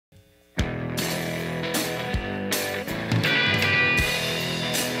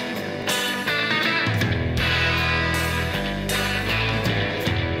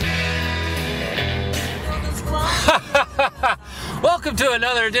to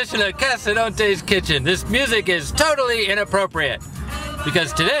another edition of Casadonte's Kitchen. This music is totally inappropriate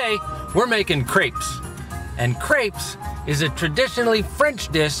because today we're making crepes. And crepes is a traditionally French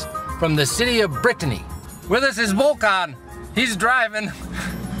dish from the city of Brittany. With us is Volkan. He's driving.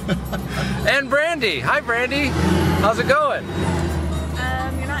 And Brandy. Hi, Brandy. How's it going?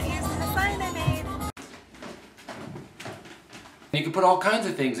 You're not used to the sign I made. You can put all kinds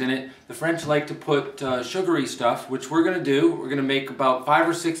of things in it. The French like to put sugary stuff, which we're going to do. We're going to make about 5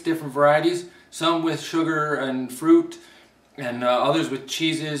 or 6 different varieties. Some with sugar and fruit, and others with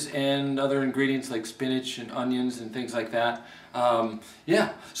cheeses and other ingredients like spinach and onions and things like that.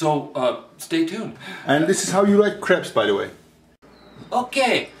 Yeah, so stay tuned. And this is how you like crepes, by the way.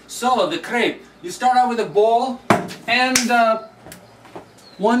 Okay, so the crepe. You start out with a bowl and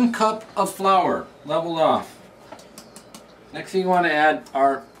 1 cup of flour, leveled off. Next thing you want to add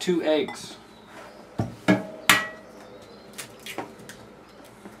are 2 eggs.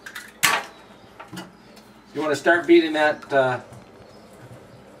 You want to start beating that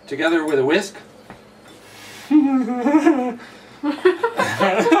together with a whisk.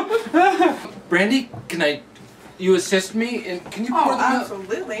 Brandy, can you assist me? And can you pour the milk?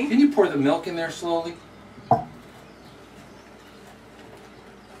 Absolutely. Can you pour the milk in there slowly?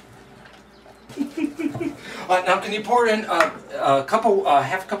 Now can you pour in half a cup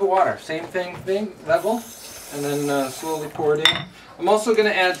of water? Same thing, level, and then slowly pour it in. I'm also going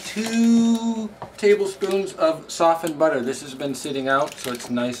to add 2 tablespoons of softened butter. This has been sitting out, so it's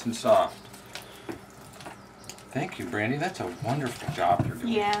nice and soft. Thank you, Brandy. That's a wonderful job you're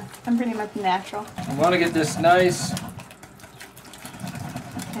doing. Yeah, I'm pretty much natural. I want to get this nice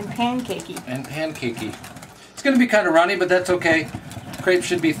and pancakey. It's going to be kind of runny, but that's okay. Crepes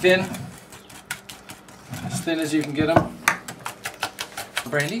should be thin. As thin as you can get them.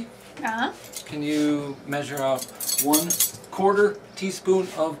 Brandy? Uh-huh. Can you measure out 1/4 teaspoon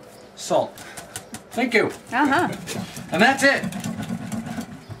of salt? Thank you. Uh-huh. And that's it.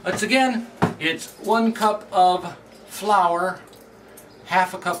 Once again, it's 1 cup of flour,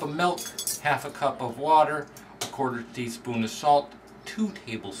 half a cup of milk, half a cup of water, 1/4 teaspoon of salt, 2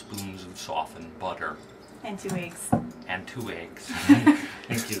 tablespoons of softened butter. And 2 eggs. And 2 eggs.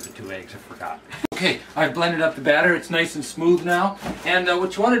 Thank you, the 2 eggs, I forgot. Okay, I've blended up the batter. It's nice and smooth now. And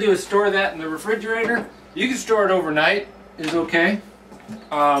what you want to do is store that in the refrigerator. You can store it overnight, is okay.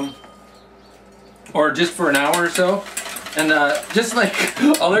 Or just for an hour or so. And just like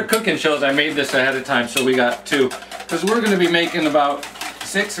other cooking shows, I made this ahead of time, so we got 2. Because we're going to be making about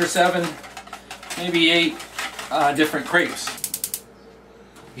 6 or 7, maybe 8 different crepes.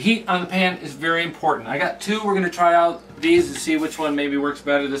 Heat on the pan is very important. I got 2. We're going to try out these to see which one maybe works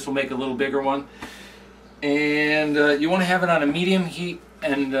better. This will make a little bigger one. And you want to have it on a medium heat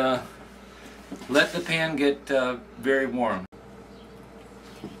and let the pan get very warm.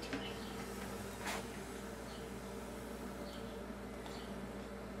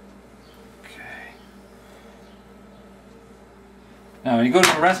 Okay. Now when you go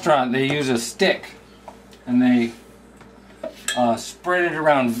to a restaurant, they use a stick and they spread it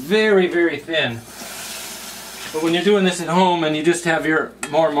around very, very thin. But when you're doing this at home and you just have your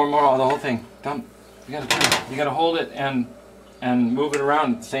more, the whole thing, you gotta hold it and move it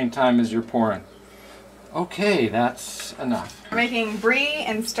around at the same time as you're pouring. Okay, that's enough. We're making brie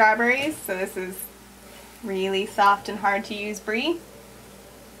and strawberries, so this is really soft and hard to use brie.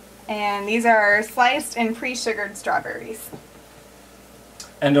 And these are sliced and pre-sugared strawberries.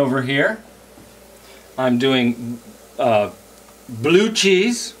 And over here, I'm doing blue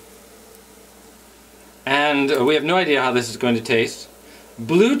cheese, and we have no idea how this is going to taste.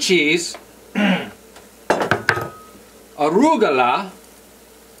 Blue cheese, arugula,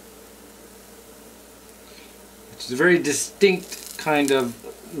 which is a very distinct kind of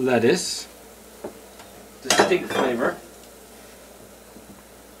lettuce, distinct flavor,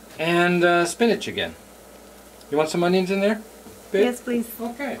 and spinach again. You want some onions in there? Babe? Yes, please.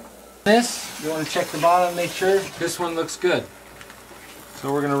 Okay. This, you want to check the bottom, make sure this one looks good.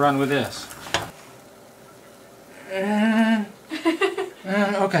 So we're going to run with this.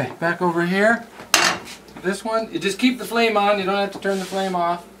 Okay, back over here. This one, you just keep the flame on, you don't have to turn the flame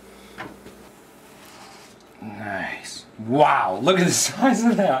off. Nice. Wow, look at the size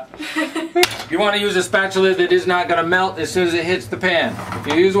of that. You want to use a spatula that is not going to melt as soon as it hits the pan. If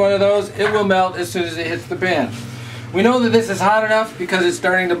you use one of those, it will melt as soon as it hits the pan. We know that this is hot enough because it's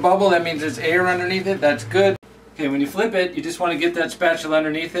starting to bubble. That means there's air underneath it. That's good. Okay, when you flip it, you just want to get that spatula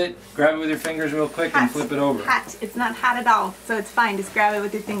underneath it, grab it with your fingers real quick, and flip it over. Hot. It's not hot at all, so it's fine. Just grab it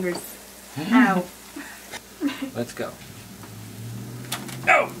with your fingers. Ow. Let's go.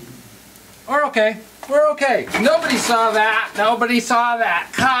 Oh! Or okay. We're okay. Nobody saw that. Nobody saw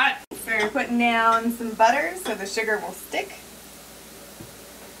that. Cut. So you're putting down some butter so the sugar will stick.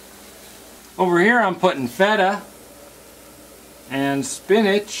 Over here I'm putting feta and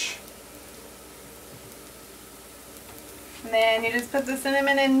spinach. And then you just put the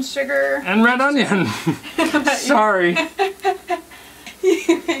cinnamon and sugar. And red onion. Sorry.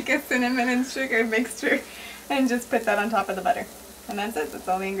 You make a cinnamon and sugar mixture and just put that on top of the butter. And that's it. That's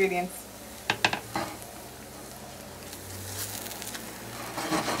all the ingredients.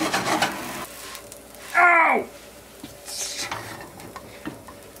 Ow!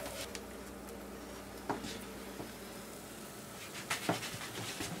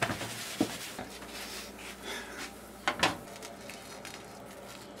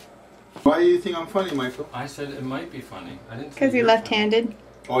 Why do you think I'm funny, Michael? I said it might be funny. I didn't. Because you're left-handed.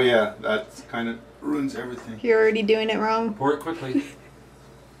 Oh yeah, that kind of ruins everything. You're already doing it wrong. Pour it quickly.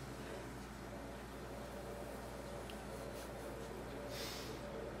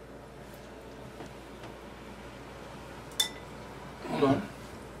 Hold on.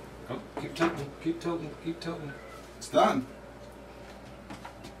 Oh, keep tilting, keep tilting, keep tilting. It's done.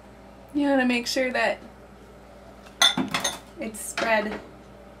 You want to make sure that it's spread.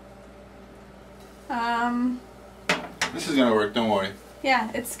 This is gonna work, don't worry.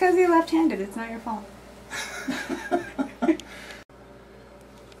 Yeah, it's because you're left-handed. It's not your fault.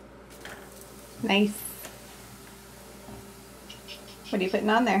 Nice. What are you putting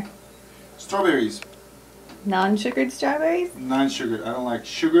on there? Strawberries. Non-sugared strawberries? Non-sugar. I don't like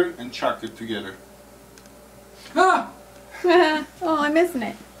sugar and chocolate together. Ah! Oh, I'm missing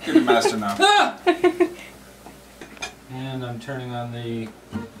it. You're the master now. Ah! And I'm turning on the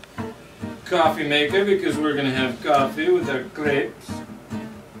coffee maker because we're going to have coffee with our crepes.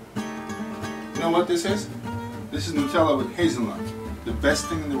 You know what this is? This is Nutella with hazelnut. The best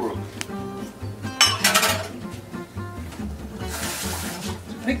thing in the world.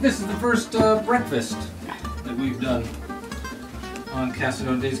 I think this is the first breakfast that we've done on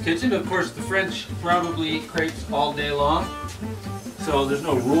Casadonte's Kitchen. Of course, the French probably eat crepes all day long, so there's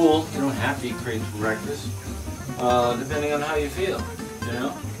no rule. You don't have to eat crepes for breakfast, depending on how you feel. You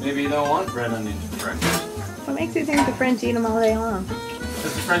know, maybe you don't want red onions for breakfast. What makes you think the French eat them all day long?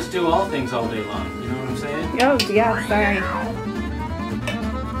 Because the French do all things all day long. You know what I'm saying? Oh, yeah, sorry.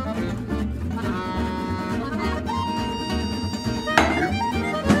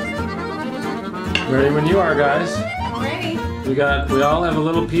 Ready when you are, guys. Alrighty. We all have a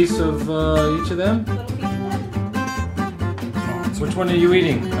little piece of each of them. Which one are you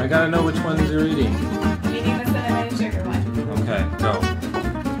eating? I gotta know which ones you're eating. I'm eating the cinnamon and sugar one. Okay, go.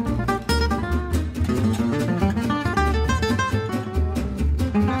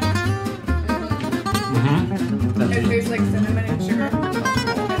 There's like cinnamon and sugar and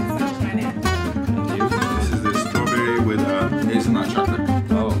sunshine in it. This is the strawberry with hazelnut chocolate.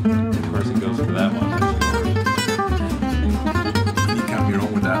 Oh, of course it goes for that one. You can't be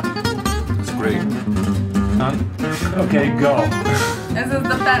wrong with that. It's great. Okay, go. This is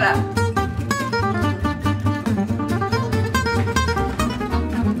the feta.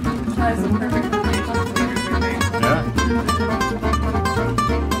 That is a perfect combination. Yeah.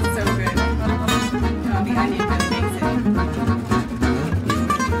 So good. Oh, the onion really makes it.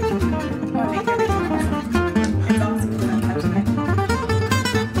 Oh, I make everything awesome. It's awesome without touching it.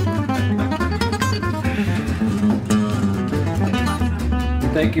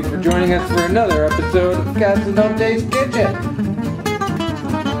 Thank you for joining us for another episode of Casadonte's Kitchen.